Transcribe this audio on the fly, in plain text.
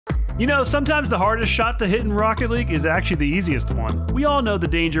You know, sometimes the hardest shot to hit in Rocket League is actually the easiest one. We all know the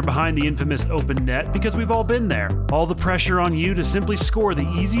danger behind the infamous open net because we've all been there. All the pressure on you to simply score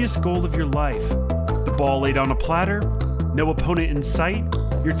the easiest goal of your life. The ball laid on a platter, no opponent in sight,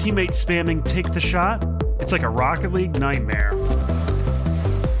 your teammate spamming take the shot. It's like a Rocket League nightmare.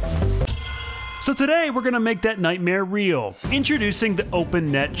 So today we're gonna make that nightmare real. Introducing the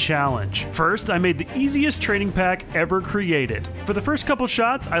Open Net Challenge. First, I made the easiest training pack ever created. For the first couple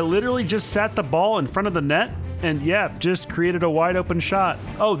shots, I literally just sat the ball in front of the net and yeah, just created a wide open shot.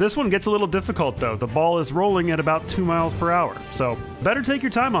 Oh, this one gets a little difficult though. The ball is rolling at about 2 miles per hour, so better take your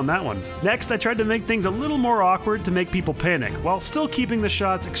time on that one. Next, I tried to make things a little more awkward to make people panic, while still keeping the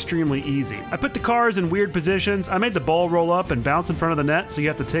shots extremely easy. I put the cars in weird positions, I made the ball roll up and bounce in front of the net so you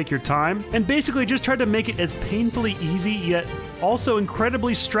have to take your time, and basically just tried to make it as painfully easy yet also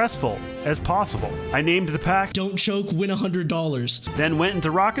incredibly stressful as possible. I named the pack Don't Choke, Win $100. Then went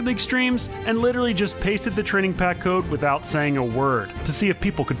into Rocket League streams and literally just pasted the training pack code without saying a word to see if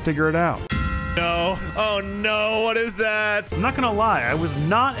people could figure it out. No. Oh no, what is that? I'm not gonna lie, I was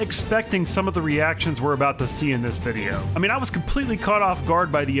not expecting some of the reactions we're about to see in this video. I mean, I was completely caught off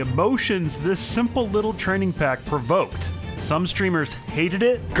guard by the emotions this simple little training pack provoked. Some streamers hated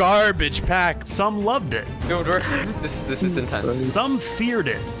it. Garbage pack. Some loved it. Dude, this is intense. Some feared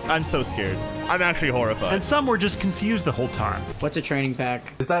it. I'm so scared. I'm actually horrified. And some were just confused the whole time. What's a training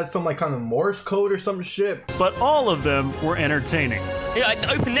pack? Is that some like kind of Morse code or some shit? But all of them were entertaining.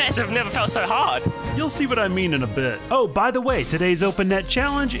 Yeah, open nets have never felt so hard. You'll see what I mean in a bit. Oh, by the way, today's Open Net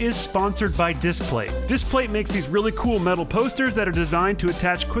Challenge is sponsored by Displate. Displate makes these really cool metal posters that are designed to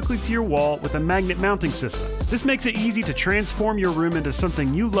attach quickly to your wall with a magnet mounting system. This makes it easy to transform your room into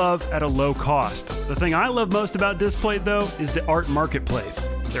something you love at a low cost. The thing I love most about Displate, though, is the art marketplace.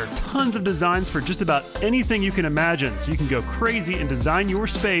 There are tons of designs for just about anything you can imagine, so you can go crazy and design your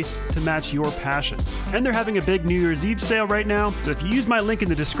space to match your passions. And they're having a big New Year's Eve sale right now, so if you use my link in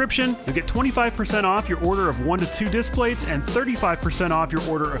the description, you'll get 25% off your order of 1 to 2 Displates and 35% off your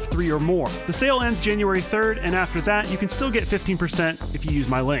order of 3 or more. The sale ends January 3rd, and after that, you can still get 15% if you use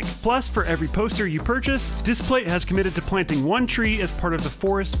my link. Plus, for every poster you purchase, Displate has committed to planting 1 tree as part of the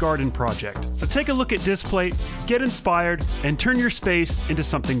Forest Garden project. So take a look at Displate, get inspired, and turn your space into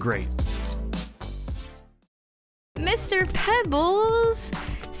something great. Mr. Pebbles,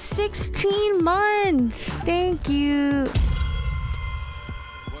 16 months. Thank you.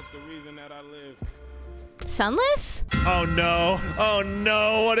 What's the reason that I live? Sunless? Oh no. Oh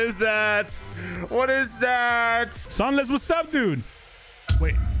no, what is that? What is that? Sunless, what's up, dude?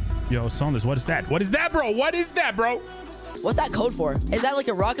 Wait. Yo, Sunless, what is that? What is that, bro? What is that, bro? What's that code for? Is that like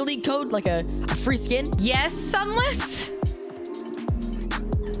a Rocket League code? Like a free skin? Yes, Sunless?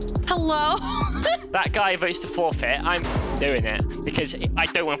 Hello? That guy votes to forfeit. I'm doing it because I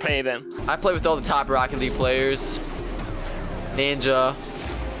don't want to play with him. I play with all the top Rocket League players. Ninja,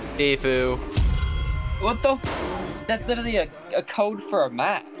 Defu. What the? That's literally a code for a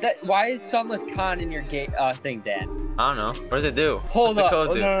map. Why is SunlessKhan in your thing, Dan? I don't know. What does it do? Hold up. What's the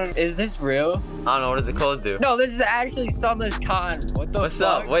code do? No. Is this real? I don't know. What does the code do? No, this is actually SunlessKhan. What the What's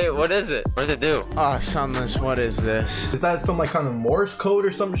fuck? up? Wait, what is it? What does it do? Ah, Sunless, what is this? Is that some like kind of Morse code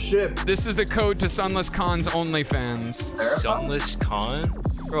or some shit? This is the code to SunlessKhan's OnlyFans.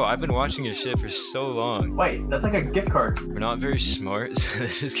 SunlessKhan? Bro, I've been watching your shit for so long. Wait, that's like a gift card. We're not very smart, so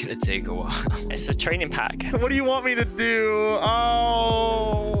this is gonna take a while. It's a training pack. What do you want me to do?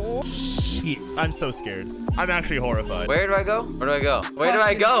 Oh. Shit. I'm so scared. I'm actually horrified. Where do I go? Where do I go? Where do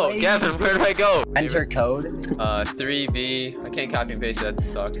I go? Gavin, where do I go? Enter code. 3B. I can't copy and paste it. That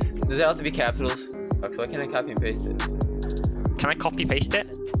sucks. Does it have to be capitals? Fuck, so why can't I copy and paste it? Can I copy paste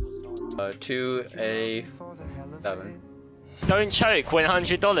it? 2A7. Don't choke, win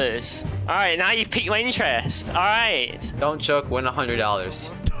 $100. All right, now you've piqued my interest. All right. Don't choke, win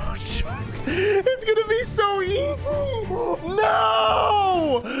 $100. Don't choke. It's gonna be so easy.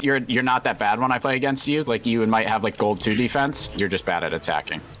 No. You're not that bad when I play against you. Like you might have like gold 2 defense. You're just bad at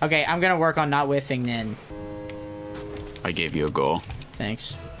attacking. Okay, I'm gonna work on not whiffing then. I gave you a goal.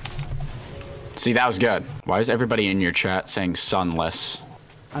 Thanks. See, that was good. Why is everybody in your chat saying sunless?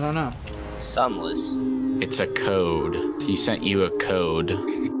 I don't know. Sunless. It's a code. He sent you a code.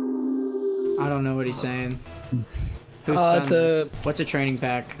 I don't know what he's saying. Who's Sunless? What's a training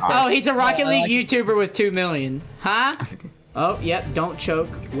pack? Oh, he's a Rocket League YouTuber with 2 million. Huh? Oh, yep. Don't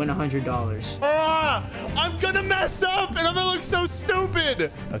choke. Win $100. Ah, I'm gonna mess up and I'm gonna look so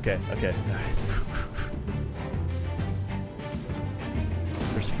stupid. Okay.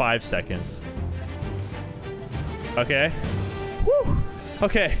 There's 5 seconds. Okay. Whew.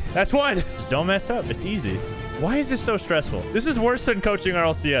 Okay, that's one. Just don't mess up. It's easy. Why is this so stressful? This is worse than coaching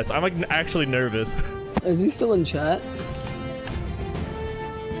RLCS. I'm like actually nervous. Is he still in chat?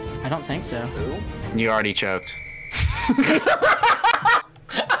 I don't think so. You already choked.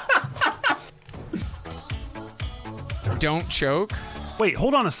 Don't choke. Wait,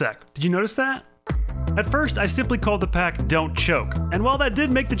 hold on a sec. Did you notice that? At first, I simply called the pack Don't Choke, and while that did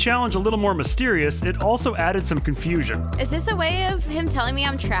make the challenge a little more mysterious, it also added some confusion. Is this a way of him telling me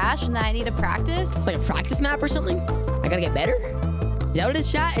I'm trash and that I need to practice? It's like a practice map or something? I gotta get better? Is that what his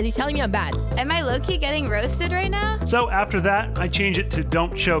chat? Is he telling me I'm bad? Am I low-key getting roasted right now? So after that, I changed it to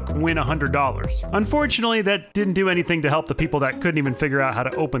Don't Choke, win $100. Unfortunately, that didn't do anything to help the people that couldn't even figure out how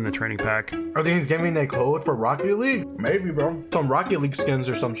to open the training pack. Are they giving a code for Rocket League? Maybe, bro. Some Rocket League skins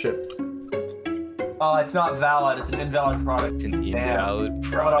or some shit. Oh, it's not valid. It's an invalid product. It's an invalid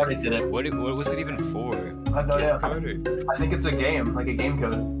product. Someone already did it. What was it even for? I have no idea. I think it's a game, like a game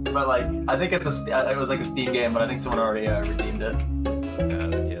code. But like, I think it was like a Steam game, but I think someone already redeemed it.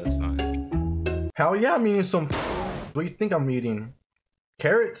 Yeah, that's fine. Hell yeah, I'm eating some. What do you think I'm eating?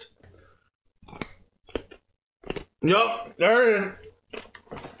 Carrots? Yup, there it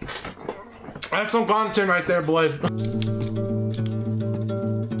is. That's some content right there, boys.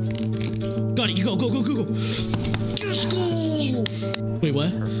 Got it. You go. Let's go. Wait,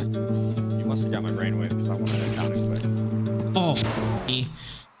 what? You must have got my brainwave because I wanted to count it quick. Oh, me.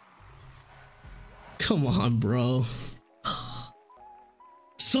 Come on, bro.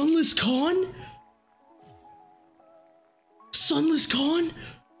 SunlessKhan? SunlessKhan?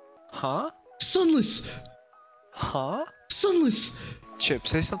 Huh? Sunless. Huh? Sunless. Chip,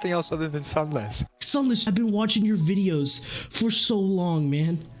 say something else other than sunless. Sunless, I've been watching your videos for so long,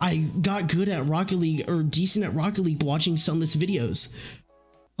 man. I got good at Rocket League, or decent at Rocket League, watching Sunless videos.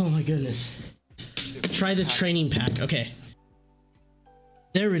 Oh my goodness. Try the training pack. Okay.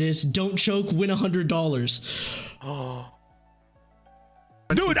 There it is. Don't choke, win $100. Oh.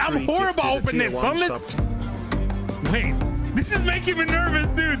 Dude, I'm horrible opening it, Sunless. Wait, this is making me nervous,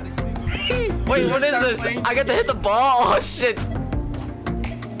 dude. Wait, what is this? I got to hit the ball. Oh shit.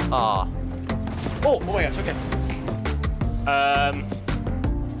 Aw. Oh my gosh, okay.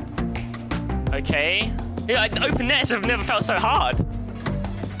 Okay. Yeah, open nets have never felt so hard.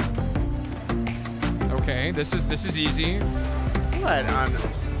 Okay, this is easy.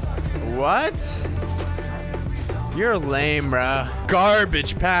 What? You're lame, bro.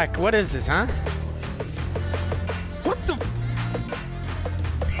 Garbage pack. What is this, huh? What the?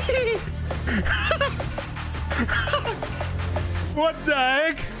 What the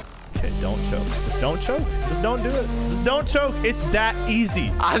heck? Okay, don't choke. Just don't choke. Just don't do it. Just don't choke. It's that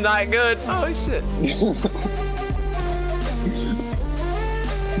easy. I'm not good. Oh shit.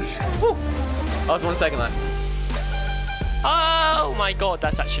 Oh, it's 1 second left. Oh my god,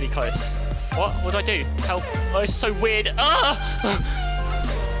 that's actually close. What do I do? Help. Oh, it's so weird. Ah!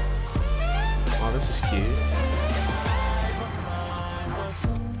 Oh, this is cute.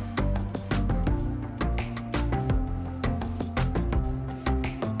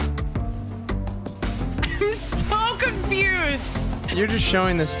 I'm so confused. You're just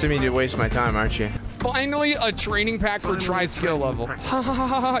showing this to me to waste my time, aren't you? Finally, a training pack for tri-skill level. Ha ha ha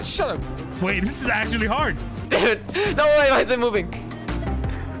ha! Shut up. Wait, this is actually hard. Dude, no way, why is it moving?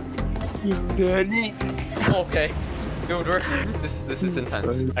 You good? Okay. Dude, this is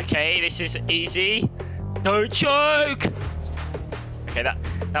intense. Okay, this is easy. Don't choke. Okay, that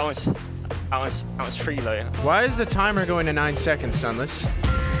was free low. Why is the timer going to 9 seconds, Sunless?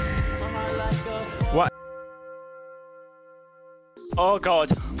 What? Oh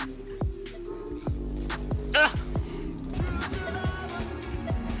god. Ah!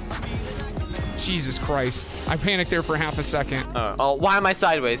 Jesus Christ. I panicked there for half a second. Oh, why am I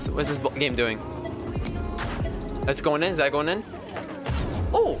sideways? What's this game doing? That's going in? Is that going in?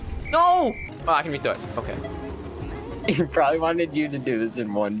 Oh, no! Oh, I can restart. Okay. He probably wanted you to do this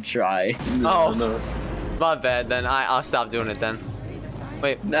in one try. No. My bad then. I'll stop doing it then.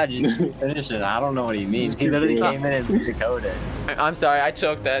 Wait. No, just finish it. I don't know what he means. He literally came in and decoded. I'm sorry. I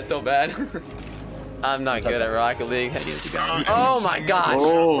choked that so bad. I'm not good at Rocket League. Oh my god.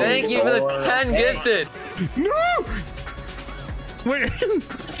 Oh, thank you for the 10 gifted. No! Wait.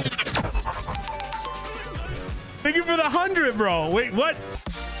 Thank you for the 100, bro. Wait, what?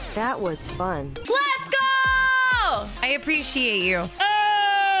 That was fun. Let's go! I appreciate you.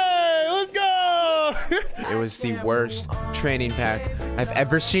 Hey, let's go! It was the worst training pack I've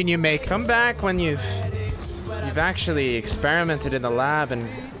ever seen you make. Come back when you've actually experimented in the lab and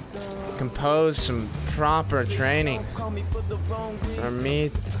composed some proper training for me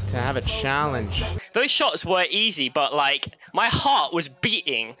to have a challenge. Those shots were easy, but like my heart was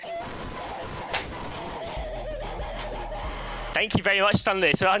beating. Thank you very much,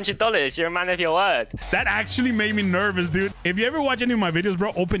 Sunless. $100. You're a man of your word. That actually made me nervous, dude. If you ever watch any of my videos,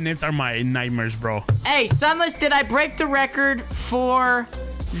 bro, open nets are my nightmares, bro. Hey, Sunless, did I break the record for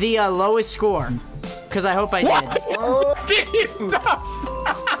the lowest score? Because I hope I did.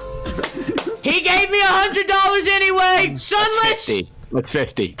 He gave me $100 anyway. Sunless. That's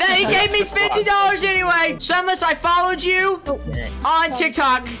 50. He gave me $50 anyway. Sunless, I followed you on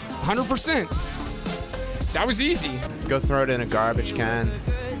TikTok. 100%. That was easy. Go throw it in a garbage can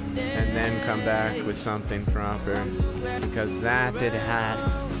and then come back with something proper, because that it had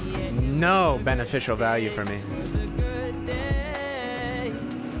no beneficial value for me.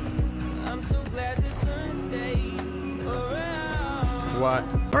 What?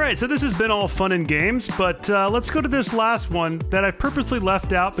 All right, so this has been all fun and games, but let's go to this last one that I purposely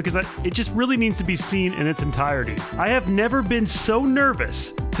left out because it just really needs to be seen in its entirety. I have never been so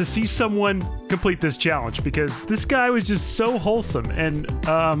nervous to see someone complete this challenge because this guy was just so wholesome and,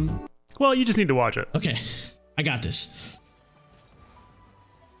 well, you just need to watch it. Okay, I got this.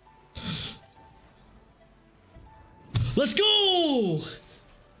 Let's go!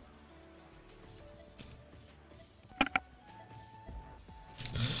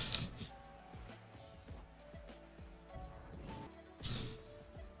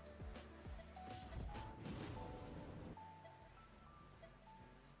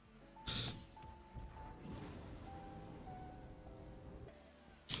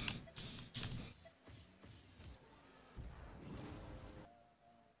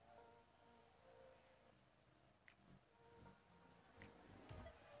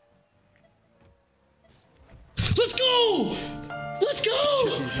 Let's go! Let's go!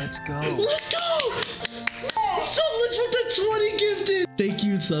 Let's go! Let's go! Sunless with the 20 gifted! Thank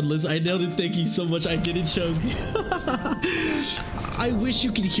you, Sunless. I nailed it. Thank you so much. I didn't choke. I wish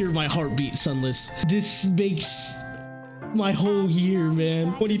you could hear my heartbeat, Sunless. This makes my whole year, man.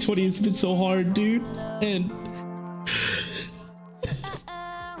 2020 has been so hard, dude. And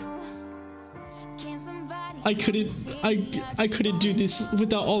I couldn't do this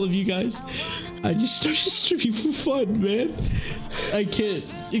without all of you guys. I just started streaming for fun, man. I can't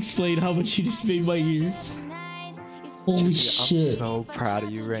explain how much you just made my year. Holy shit. I'm so proud of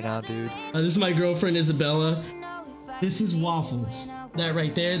you right now, dude. This is my girlfriend, Isabella. This is Waffles. That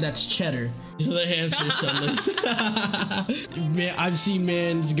right there, that's Cheddar. These are the hamsters, Sunless. Man, I've seen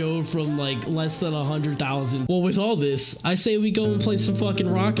mans go from like less than 100,000. Well, with all this, I say we go and play some fucking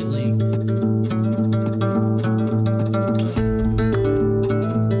Rocket League.